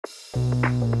Right,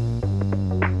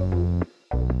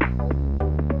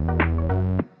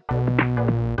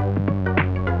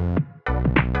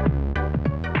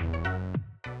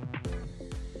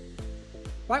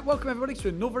 welcome everybody to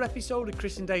another episode of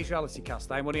Chris and Dave's Reality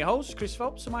Cast. I'm one of your hosts, Chris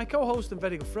Phelps, and my co-host and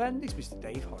very good friend is Mr.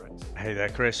 Dave Horrocks. Hey there,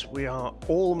 Chris. We're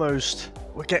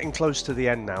getting close to the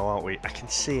end now, aren't we? I can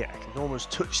see it. I can almost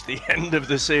touch the end of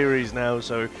the series now.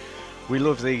 So we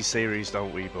love these series,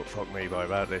 don't we? But fuck me, by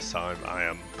about this time, I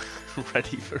am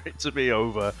ready for it to be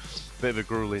over. Bit of a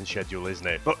grueling schedule, isn't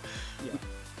it? But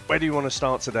where do you want to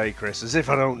start today, Chris? As if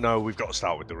I don't know, we've got to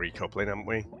start with the recoupling, haven't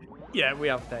we? Yeah, we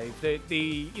have, Dave.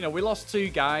 We lost two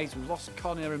guys. We lost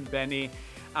Connor and Benny.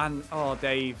 And,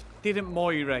 Dave, didn't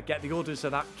Moira get the udders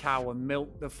of that cow and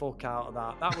milk the fuck out of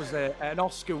that? That was an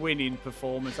Oscar-winning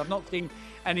performance. I've not seen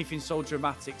anything so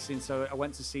dramatic since I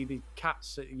went to see the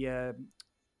Cats at the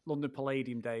London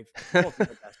Palladium, Dave.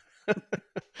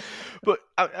 But,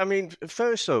 I mean,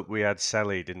 first up, we had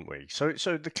Selly, didn't we? So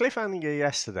the cliffhanger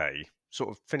yesterday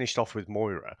sort of finished off with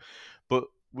Moira, but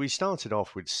we started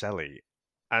off with Selly.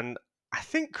 And I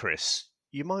think, Chris,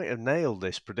 you might have nailed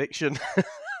this prediction.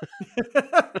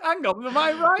 Hang on, am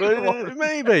I right? Well,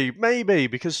 maybe,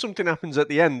 because something happens at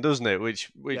the end, doesn't it? Which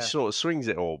sort of swings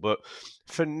it all. But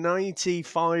for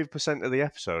 95% of the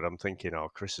episode, I'm thinking, oh,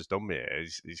 Chris has done me here.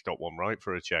 He's got one right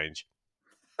for a change.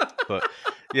 But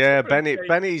yeah,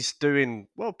 Benny's doing,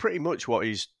 well, pretty much what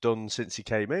he's done since he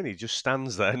came in. He just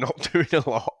stands there, not doing a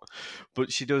lot.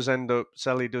 But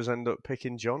Sally does end up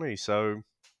picking Johnny. So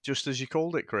just as you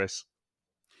called it, Chris.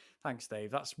 Thanks, Dave.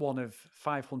 That's one of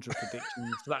 500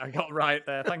 predictions that I got right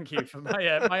there. Thank you for my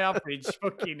average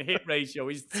fucking hit ratio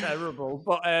is terrible.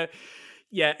 But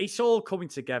it's all coming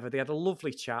together. They had a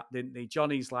lovely chat, didn't they?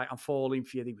 Johnny's like, I'm falling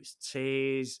for you. There was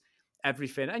tears,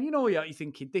 everything. And you're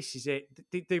thinking, this is it.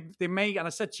 They may, and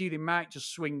I said to you, they might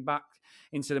just swing back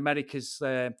into America's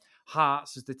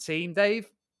hearts as the team. Dave,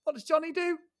 what does Johnny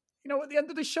do? At the end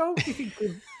of the show, you think,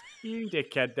 you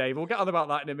dickhead, Dave. We'll get on about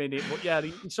that in a minute. But yeah,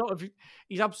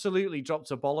 he's absolutely dropped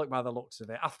a bollock by the looks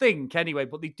of it. I think, anyway,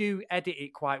 but they do edit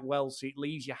it quite well, so it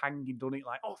leaves you hanging, doesn't it?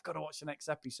 Like, I've got to watch the next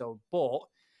episode. But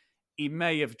he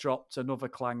may have dropped another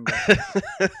clanger.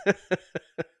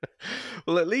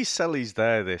 Well, at least Sally's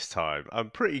there this time. I'm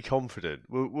pretty confident.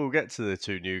 We'll get to the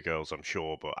two new girls, I'm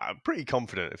sure, but I'm pretty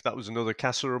confident if that was another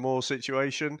Casa Amor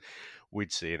situation,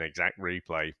 we'd see an exact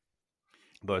replay.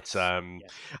 But, I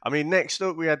mean, next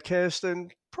up we had Kirsten.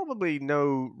 Probably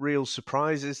no real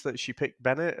surprises that she picked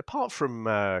Bennett, apart from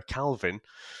Calvin.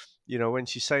 When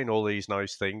she's saying all these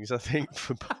nice things, I think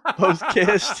for both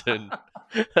Kirsten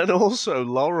and also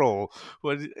Laurel,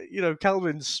 when,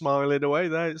 Calvin's smiling away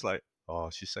there, it's like,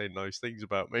 oh, she's saying nice things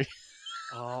about me.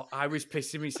 Oh, I was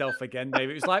pissing myself again, Dave.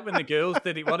 It was like when the girls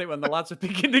did it, wasn't it? When the lads were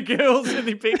picking the girls and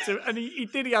he picked him. And he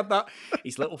had that,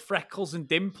 his little freckles and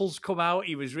dimples come out.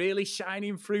 He was really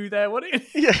shining through there, wasn't it?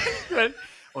 Yeah. He went,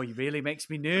 oh, he really makes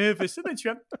me nervous. And then she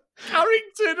went,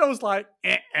 Carrington. I was like,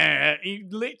 He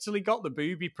literally got the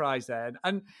booby prize there.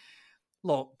 And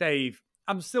look, Dave,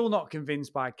 I'm still not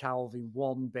convinced by Calvin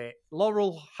one bit.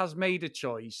 Laurel has made a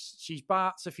choice. She's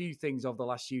barked a few things over the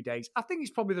last few days. I think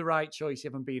it's probably the right choice,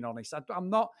 if I'm being honest. I'm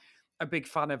not a big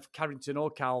fan of Carrington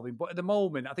or Calvin, but at the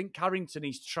moment, I think Carrington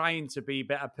is trying to be a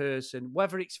better person,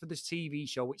 whether it's for this TV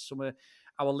show, which some of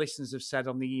our listeners have said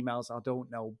on the emails, I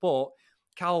don't know. But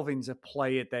Calvin's a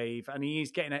player, Dave, and he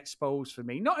is getting exposed for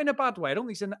me. Not in a bad way. I don't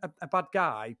think he's a bad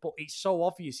guy, but it's so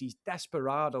obvious he's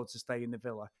desperado to stay in the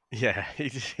villa. Yeah,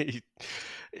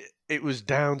 it was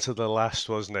down to the last,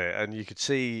 wasn't it? And you could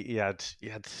see he had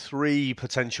three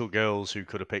potential girls who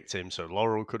could have picked him. So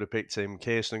Laurel could have picked him,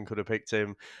 Kirsten could have picked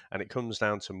him, and it comes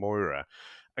down to Moira.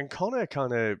 And Connor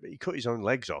he cut his own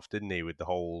legs off, didn't he, with the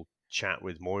whole chat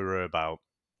with Moira about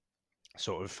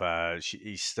sort of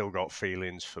he's still got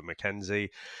feelings for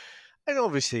Mackenzie. And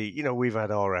obviously, we've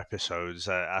had our episodes.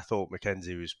 I thought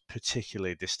Mackenzie was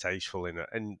particularly distasteful in it.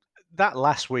 And that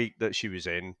last week that she was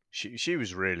in, she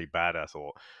was really bad, I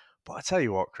thought. But I tell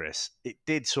you what, Chris, it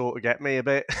did sort of get me a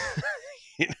bit.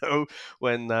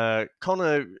 When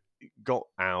Connor got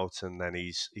out and then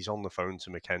he's on the phone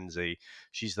to Mackenzie.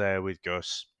 She's there with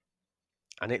Gus.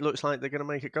 And it looks like they're going to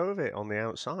make a go of it on the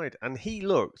outside. And he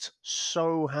looked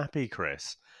so happy,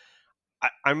 Chris.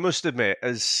 I must admit,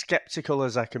 as skeptical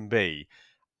as I can be,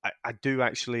 I do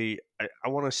actually, I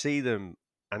want to see them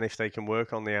and if they can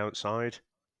work on the outside.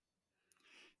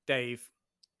 Dave,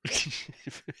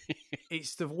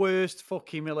 it's the worst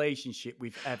fucking relationship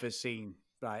we've ever seen,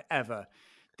 right? Ever.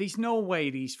 There's no way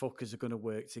these fuckers are going to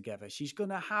work together. She's going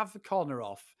to have Connor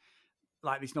off.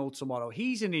 like there's no tomorrow.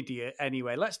 He's an idiot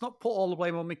anyway. Let's not put all the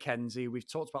blame on Mackenzie. We've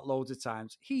talked about loads of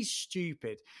times. He's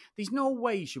stupid. There's no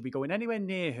way he should be going anywhere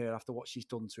near her after what she's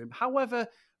done to him. However,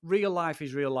 real life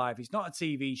is real life. It's not a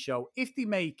TV show. If they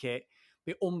make it,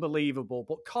 be unbelievable.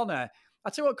 But Connor, I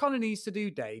tell you what Connor needs to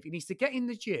do, Dave. He needs to get in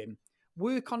the gym,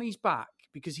 work on his back,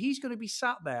 because he's going to be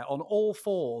sat there on all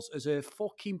fours as a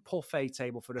fucking buffet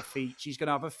table for her feet. She's going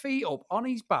to have her feet up on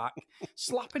his back,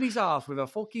 slapping his ass with a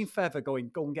fucking feather going,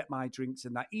 go and get my drinks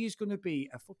and that. He is going to be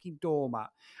a fucking doormat.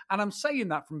 And I'm saying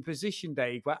that from a position,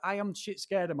 Dave, where I am shit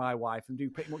scared of my wife and do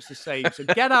pretty much the same. So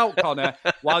get out, Connor,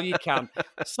 while you can.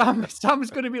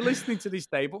 Sam's going to be listening to this,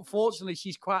 Dave, but fortunately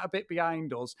she's quite a bit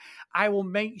behind us. I will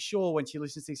make sure when she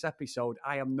listens to this episode,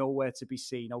 I am nowhere to be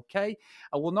seen, okay?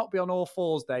 I will not be on all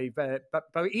fours, Dave,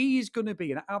 but he is going to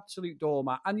be an absolute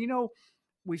doormat. And, you know,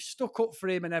 we've stuck up for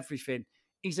him and everything.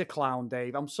 He's a clown,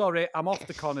 Dave. I'm sorry. I'm off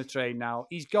the Connor train now.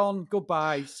 He's gone.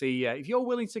 Goodbye. See ya. If you're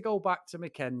willing to go back to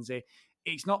Mackenzie,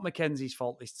 it's not Mackenzie's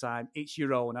fault this time. It's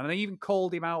your own. And I even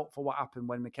called him out for what happened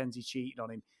when Mackenzie cheated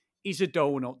on him. He's a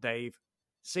donut, Dave.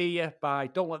 See ya. Bye.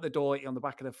 Don't let the door hit you on the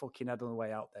back of the fucking head on the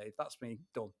way out, Dave. That's me.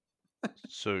 Done.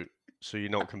 So you're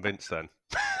not convinced then?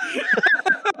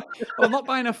 Well, I'm not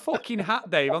buying a fucking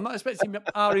hat, Dave. I'm not expecting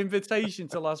our invitation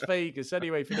to Las Vegas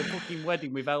anyway for the fucking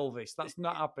wedding with Elvis. That's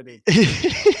not happening.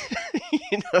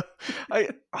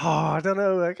 I don't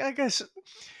know. I guess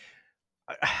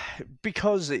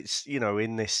because it's,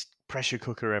 in this pressure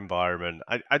cooker environment,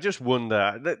 I just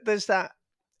wonder, there's that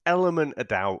element of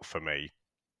doubt for me,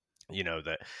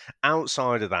 that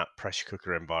outside of that pressure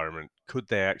cooker environment, could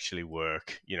they actually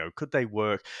work? Could they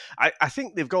work? I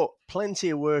think they've got plenty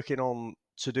of working on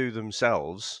to do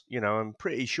themselves. I'm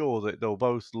pretty sure that they'll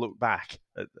both look back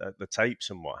at the tapes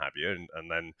and what have you,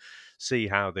 and then see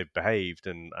how they've behaved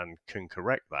and can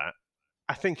correct that.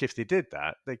 I think if they did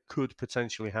that, they could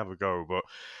potentially have a go. But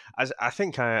I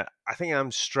think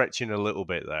I'm stretching a little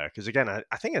bit there, because again,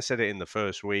 I think I said it in the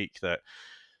first week that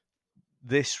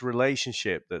this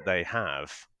relationship that they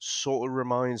have sort of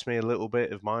reminds me a little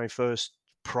bit of my first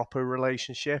proper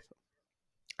relationship.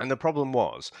 And the problem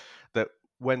was that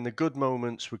when the good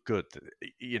moments were good,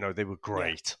 they were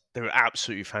great. Yeah. They were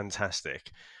absolutely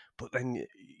fantastic. But then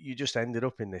you just ended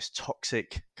up in this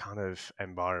toxic kind of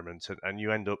environment, and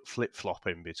you end up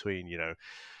flip-flopping between,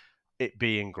 it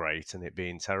being great and it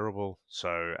being terrible.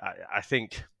 So I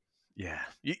think, yeah,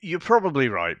 you're probably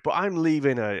right. But I'm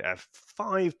leaving a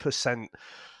 5%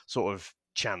 sort of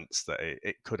chance that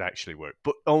it could actually work,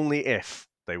 but only if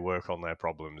they work on their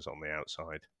problems on the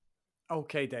outside.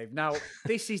 Okay, Dave. Now,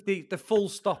 this is the full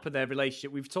stop of their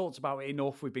relationship. We've talked about it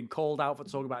enough. We've been called out for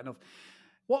talking about it enough.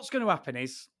 What's going to happen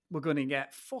is we're going to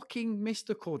get fucking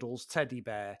Mr. Cuddles teddy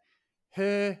bear,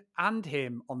 her and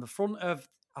him on the front of,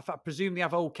 I presume they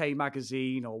have OK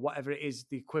Magazine or whatever it is,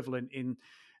 the equivalent in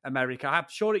America. I'm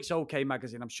sure it's OK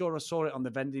Magazine. I'm sure I saw it on the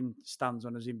vending stands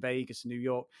when I was in Vegas, New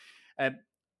York.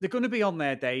 They're going to be on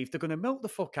there, Dave. They're going to milk the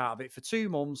fuck out of it for 2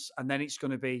 months, and then it's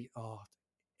going to be,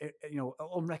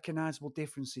 unrecognizable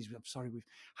differences. I'm sorry, we've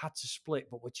had to split,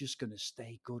 but we're just going to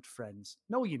stay good friends.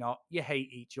 No, you're not. You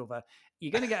hate each other.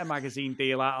 You're going to get a magazine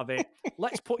deal out of it.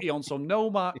 Let's put you on some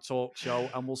no mark talk show,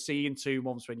 and we'll see you in 2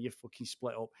 months when you fucking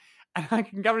split up. And I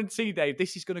can guarantee, Dave,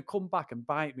 this is going to come back and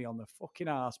bite me on the fucking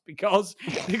ass, because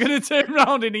you're going to turn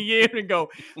around in a year and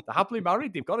go, they're happily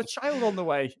married. They've got a child on the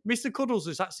way. Mr. Cuddles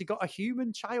has actually got a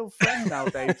human child friend now,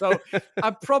 Dave. So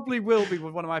I probably will be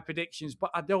with one of my predictions,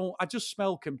 but I just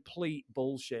smell complete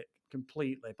bullshit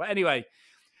completely. But anyway,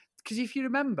 because if you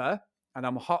remember, and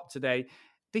I'm hot today,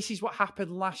 this is what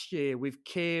happened last year with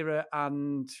Kira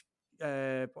and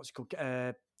what's it called?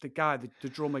 The guy, the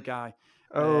drummer guy.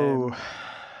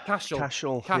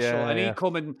 Cashel. Yeah, and he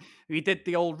come and he did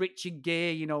the old Richard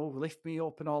Gere, lift me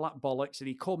up and all that bollocks. And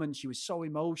he come and she was so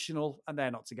emotional, and they're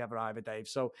not together either, Dave.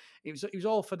 So it was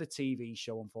all for the TV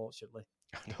show, unfortunately.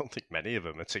 I don't think many of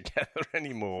them are together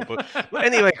anymore. But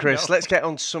anyway, Chris, let's get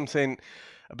on to something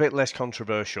a bit less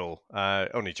controversial.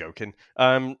 Only joking.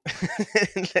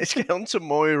 Let's get on to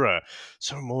Moira.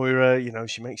 So Moira,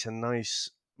 she makes a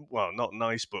nice, well, not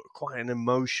nice, but quite an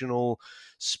emotional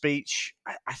speech.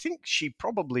 I think she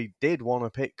probably did want to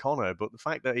pick Connor, but the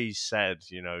fact that he said,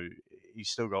 he's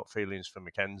still got feelings for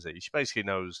Mackenzie, she basically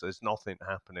knows there's nothing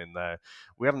happening there.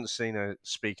 We haven't seen her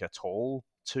speak at all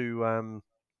to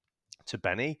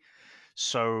Benny.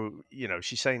 So,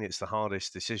 she's saying it's the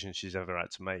hardest decision she's ever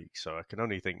had to make. So I can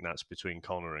only think that's between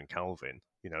Connor and Calvin,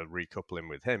 recoupling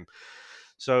with him.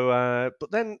 So,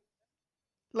 but then,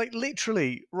 like,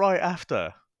 literally right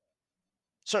after,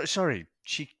 sorry,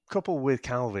 she coupled with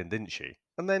Calvin, didn't she?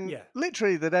 And then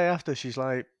literally the day after, she's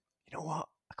like, you know what?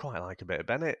 I quite like a bit of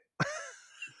Bennett.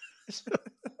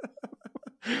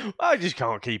 I just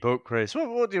can't keep up, Chris.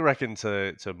 What do you reckon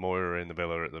to Moira in the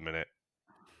Villa at the minute?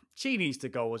 She needs to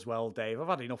go as well, Dave. I've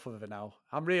had enough of her now.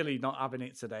 I'm really not having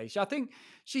it today. I think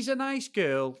she's a nice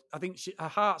girl. I think her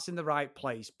heart's in the right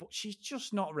place, but she's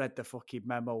just not read the fucking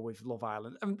memo with Love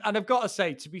Island. And I've got to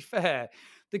say, to be fair,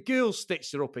 the girls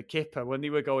stitched her up a kipper when they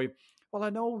were going, well, I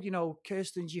know,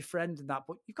 Kirsten's your friend and that,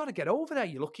 but you've got to get over there.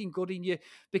 You're looking good in your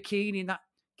bikini and that.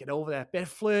 Get over there, bit of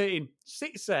flirting.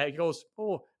 Sits there, he goes,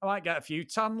 oh, I might get a few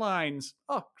tan lines.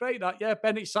 Oh, great that. Yeah,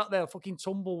 Bennett sat there, fucking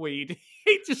tumbleweed.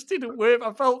 It just didn't work.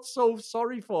 I felt so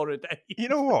sorry for her, Dave. You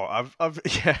know what?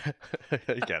 Yeah.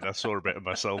 Again, I saw a bit of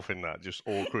myself in that, just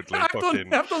awkwardly I've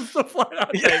done stuff like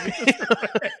that,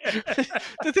 Dave.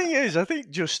 The thing is, I think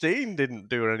Justine didn't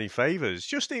do her any favors.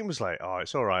 Justine was like, "Oh,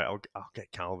 it's all right. I'll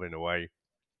get Calvin away."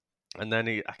 And then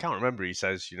I can't remember, he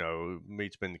says,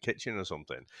 meet him in the kitchen or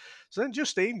something. So then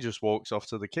Justine just walks off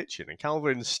to the kitchen and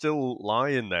Calvin's still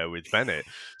lying there with Bennett.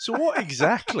 So what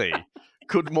exactly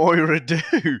could Moira do?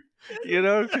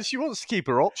 Because she wants to keep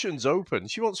her options open.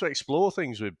 She wants to explore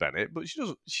things with Bennett, but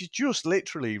she just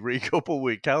literally recoupled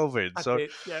with Calvin. So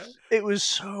Yeah. it was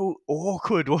so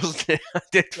awkward, wasn't it? I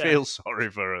did Yeah. feel sorry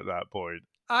for her at that point.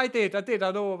 I did.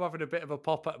 I know I'm having a bit of a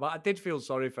pop at, but I did feel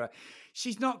sorry for her.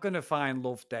 She's not going to find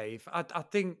love, Dave. I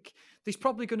think there's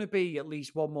probably going to be at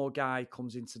least one more guy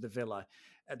comes into the Villa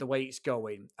at the way it's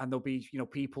going, and there'll be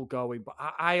people going. But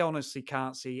I honestly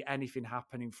can't see anything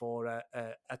happening for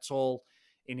her at all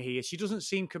in here. She doesn't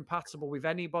seem compatible with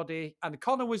anybody. And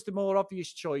Connor was the more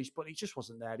obvious choice, but he just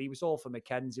wasn't there. He was all for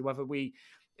Mackenzie, whether we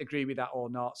agree with that or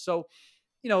not. So,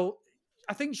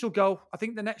 I think she'll go. I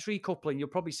think the next recoupling, you'll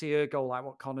probably see her go like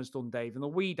what Connor's done, Dave, and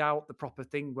they'll weed out the proper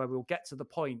thing where we'll get to the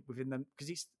point within them, because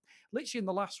it's literally in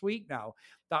the last week now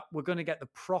that we're going to get the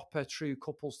proper true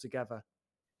couples together.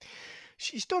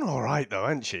 She's done all right though,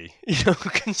 hasn't she?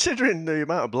 Considering the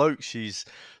amount of blokes she's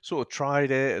sort of tried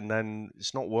it and then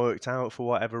it's not worked out for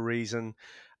whatever reason.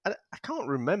 I can't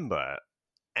remember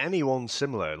anyone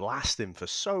similar lasting for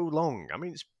so long. I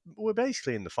mean, we're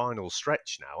basically in the final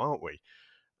stretch now, aren't we?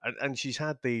 And she's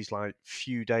had these like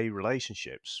few day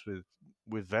relationships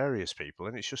with various people,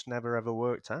 and it's just never ever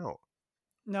worked out.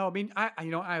 No, I mean,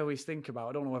 I always think about.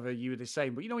 I don't know whether you were the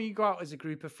same, but when you go out as a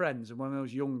group of friends, and when I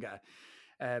was younger,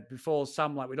 before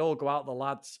Sam, like we'd all go out, the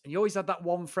lads, and you always had that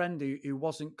one friend who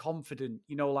wasn't confident,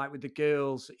 like with the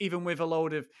girls, even with a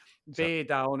load of beer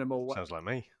down them or what. Sounds like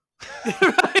me.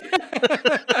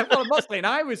 Well, I'm not saying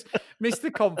I was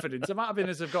Mr. Confidence. I might have been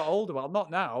as I've got older. Well,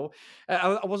 not now.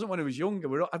 I wasn't when I was younger.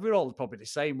 We're all probably the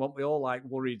same, weren't we? All like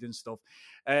worried and stuff.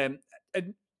 And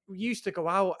we used to go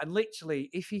out and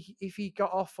literally, if he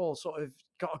got off or sort of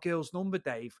got a girl's number,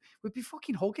 Dave, we'd be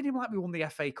fucking hugging him like we won the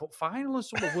FA Cup final or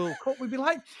some World Cup. We'd be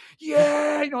like,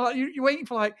 yeah, like you're waiting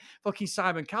for like fucking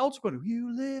Simon Cowell to go,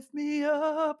 you lift me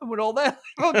up, and we're all there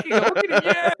fucking hugging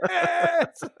him,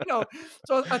 yes.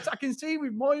 So I can see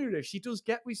with Moira, if she does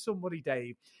get with somebody,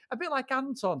 Dave, a bit like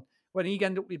Anton when he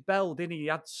ended up with Bell, didn't he? He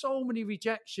had so many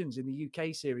rejections in the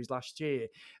UK series last year.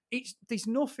 There's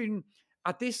nothing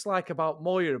I dislike about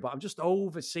Moira, but I'm just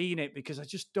overseeing it because I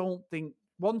just don't think,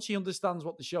 one, she understands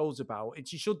what the show's about, and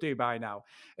she should do by now.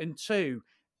 And two,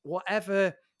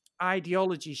 whatever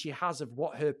ideology she has of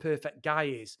what her perfect guy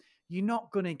is, you're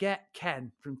not going to get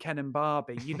Ken from Ken and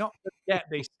Barbie. You're not going to get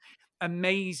this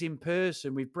amazing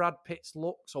person with Brad Pitt's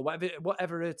looks or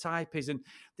whatever her type is, and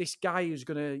this guy who's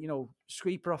going to,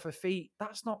 sweep her off her feet.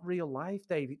 That's not real life,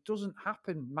 Dave. It doesn't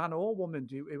happen, man or woman,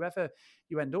 whoever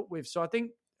you end up with. So I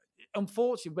think,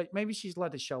 unfortunately, maybe she's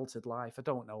led a sheltered life. I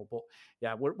don't know, but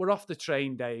yeah, we're off the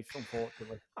train, Dave.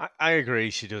 Unfortunately, I agree.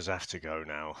 She does have to go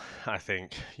now. I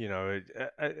think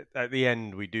at the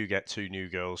end we do get two new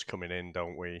girls coming in,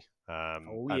 don't we?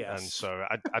 yes. And so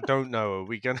I don't know. Are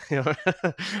we gonna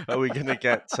are we gonna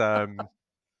get are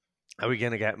we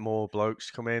gonna get more blokes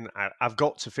come in? I've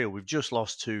got to feel we've just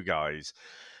lost two guys.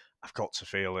 I've got to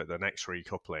feel at the next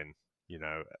recoupling,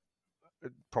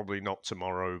 probably not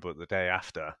tomorrow, but the day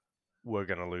after, we're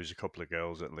going to lose a couple of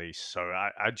girls at least. So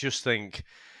I just think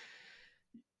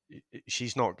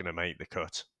she's not going to make the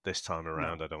cut this time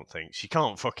around. No. I don't think she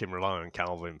can't fucking rely on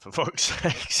Calvin for fuck's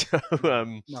sake. So,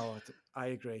 no, I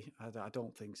agree. I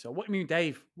don't think so. What do you mean,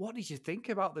 Dave? What did you think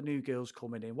about the new girls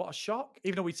coming in? What a shock!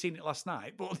 Even though we'd seen it last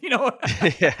night, but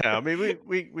yeah. I mean,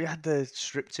 we had the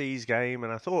striptease game,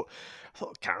 and I thought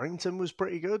Carrington was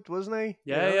pretty good, wasn't he?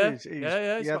 Yeah,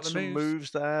 he had some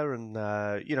moves there, and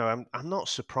I'm not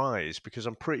surprised because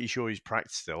I'm pretty sure he's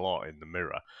practiced a lot in the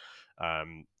mirror.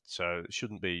 So it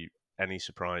shouldn't be any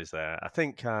surprise there. I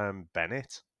think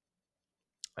Bennett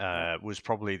was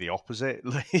probably the opposite.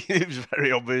 It was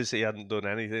very obvious he hadn't done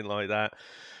anything like that.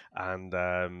 And,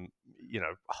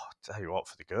 tell you what,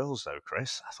 for the girls, though,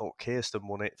 Chris, I thought Kirsten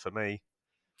won it for me.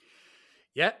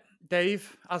 Yeah,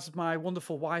 Dave, as my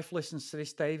wonderful wife listens to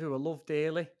this, Dave, who I love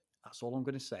dearly, that's all I'm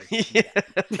going to say.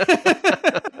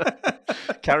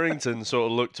 Carrington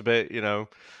sort of looked a bit,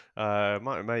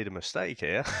 might have made a mistake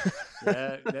here.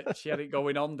 Yeah, she had it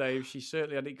going on, Dave. She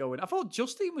certainly had it going. I thought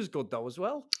Justine was good though as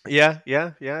well. Yeah,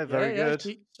 very Yeah.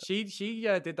 good. She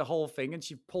did the whole thing, and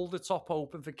she pulled the top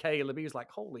open for Caleb. He was like,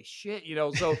 "Holy shit,"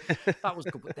 So that was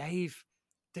good. But Dave,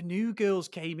 the new girls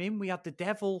came in. We had the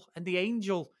devil and the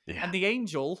angel, Yeah. and the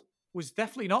angel was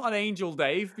definitely not an angel,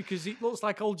 Dave, because it looks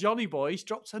like old Johnny Boy's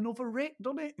dropped another rip,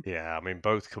 doesn't it? Yeah, I mean,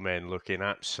 both come in looking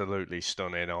absolutely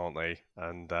stunning, aren't they?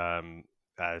 And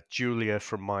Julia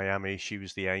from Miami, she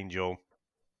was the angel.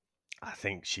 I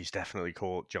think she's definitely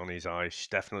caught Johnny's eye. She's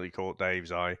definitely caught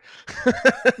Dave's eye.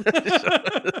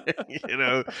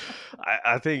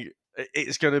 I think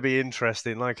it's going to be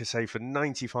interesting. Like I say, for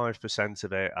 95%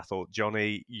 of it, I thought,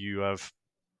 Johnny, you have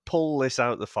pulled this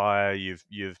out the fire.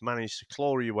 You've managed to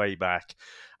claw your way back.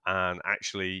 And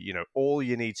actually, all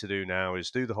you need to do now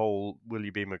is do the whole "will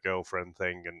you be my girlfriend"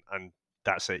 thing, and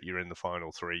that's it. You're in the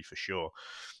final three for sure.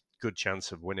 Good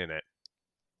chance of winning it.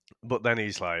 But then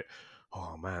he's like,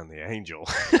 "Oh man, the angel."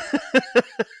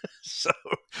 So,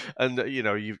 and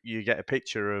you get a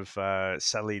picture of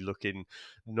Sally looking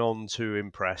none too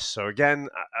impressed. So again,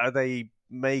 are they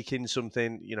making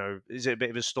something? Is it a bit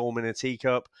of a storm in a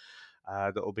teacup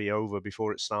that'll be over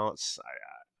before it starts?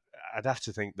 I'd have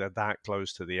to think they're that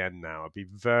close to the end now. I'd be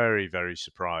very, very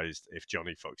surprised if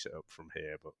Johnny fucks it up from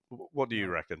here. But what do you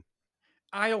reckon?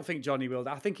 I don't think Johnny will.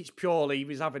 I think it's purely he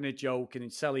was having a joke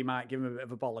and Sally might give him a bit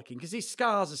of a bollocking because his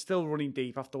scars are still running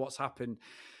deep after what's happened.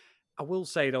 I will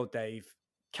say though, Dave,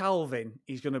 Calvin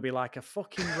is going to be like a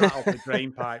fucking rat off a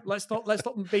drain pipe. Let's not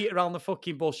beat around the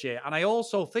fucking bush here. And I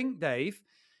also think, Dave,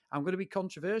 I'm going to be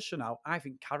controversial now. I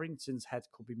think Carrington's head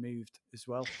could be moved as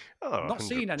well. Oh, Not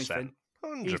seeing anything.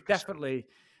 100%. He's definitely,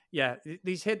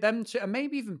 he's hit them too, and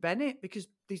maybe even Bennett because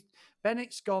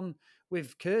Bennett's gone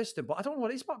with Kirsten. But I don't know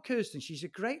what it is about Kirsten. She's a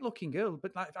great looking girl,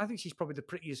 but I think she's probably the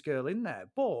prettiest girl in there.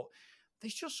 But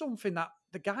there's just something that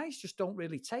the guys just don't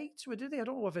really take to her, do they? I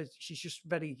don't know whether she's just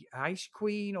very ice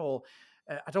queen or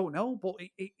I don't know, but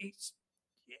it's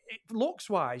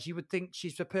looks wise, you would think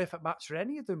she's the perfect match for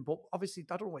any of them. But obviously,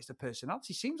 I don't know what's the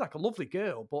personality. She seems like a lovely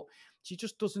girl, but she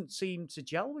just doesn't seem to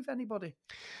gel with anybody.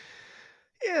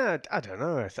 Yeah, I don't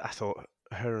know. I thought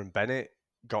her and Bennett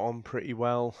got on pretty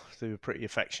well. They were pretty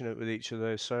affectionate with each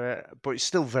other. So, but it's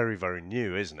still very, very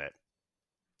new, isn't it?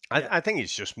 I think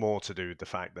it's just more to do with the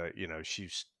fact that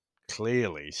she's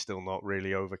clearly still not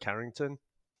really over Carrington.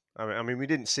 I mean, we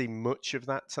didn't see much of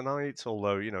that tonight,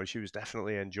 although she was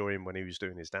definitely enjoying when he was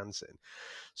doing his dancing.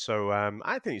 So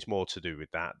I think it's more to do with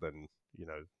that than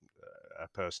a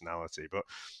personality. But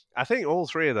I think all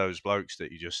three of those blokes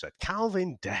that you just said,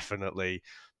 Calvin definitely,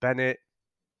 Bennett,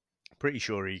 pretty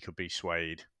sure he could be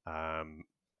swayed.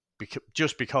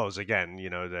 Just because, again,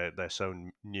 they're so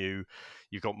new.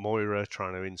 You've got Moira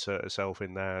trying to insert herself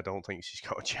in there. I don't think she's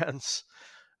got a chance.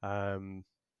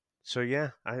 So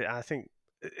yeah, I think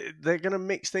they're going to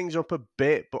mix things up a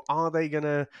bit, but are they going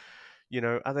to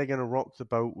rock the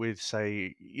boat with,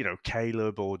 say,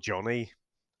 Caleb or Johnny?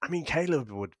 I mean,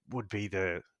 Caleb would be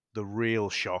the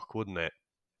real shock, wouldn't it?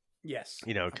 Yes,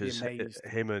 because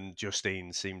him and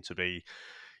Justine seem to be,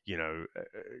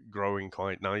 growing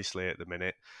quite nicely at the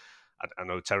minute. I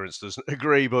know Terence doesn't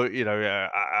agree, but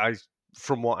I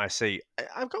from what I see,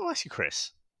 I've got to ask you,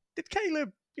 Chris, did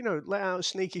Caleb, let out a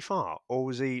sneaky fart, or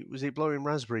was he blowing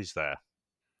raspberries there?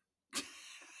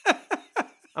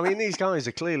 I mean, these guys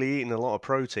are clearly eating a lot of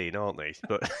protein, aren't they?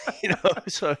 But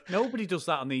so nobody does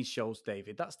that on these shows,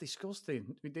 David. That's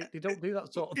disgusting. They don't do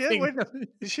that sort of yeah, thing.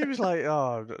 She was like,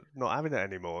 "Oh, not having it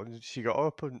anymore," and she got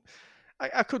up, and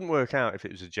I couldn't work out if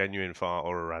it was a genuine fart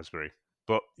or a raspberry.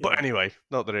 But anyway,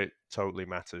 not that it totally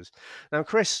matters. Now,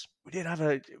 Chris, we did have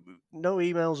no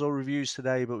emails or reviews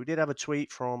today, but we did have a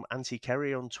tweet from Auntie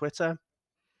Kerry on Twitter,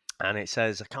 and it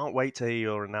says, "I can't wait to hear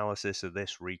your analysis of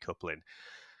this recoupling.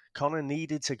 Connor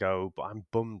needed to go, but I'm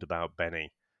bummed about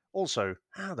Benny. Also,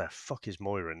 how the fuck is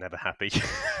Moira never happy?"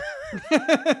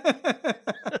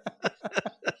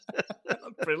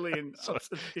 Brilliant. So,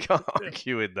 can't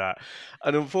argue with that.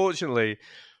 And unfortunately,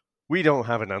 we don't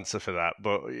have an answer for that.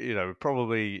 But,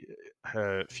 probably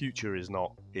her future is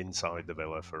not inside the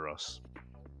villa for us.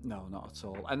 No, not at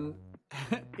all. And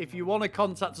if you want to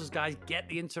contact us, guys, get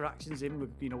the interactions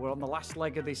in. We're on the last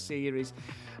leg of this series.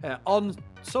 On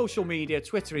social media,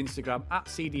 Twitter, Instagram, at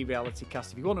CD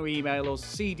RealityCast. If you want to email us,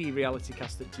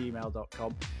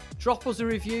 cdrealitycast@gmail.com. Drop us a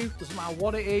review. Doesn't matter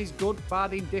what it is, good,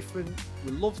 bad, indifferent.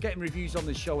 We love getting reviews on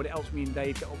the show, and it helps me and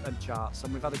Dave get up them charts.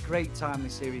 And we've had a great time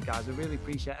this series, guys. I really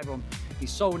appreciate everyone.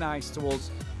 He's so nice to us.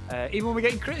 Even when we're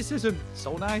getting criticism,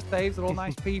 so nice, Dave. They're all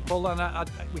nice people, and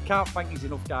we can't thank you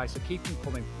enough, guys. So keep them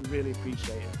coming. We really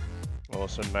appreciate it.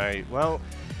 Awesome, mate. Well,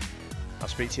 I'll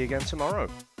speak to you again tomorrow.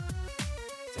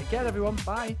 Take care, everyone.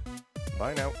 Bye.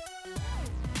 Bye now.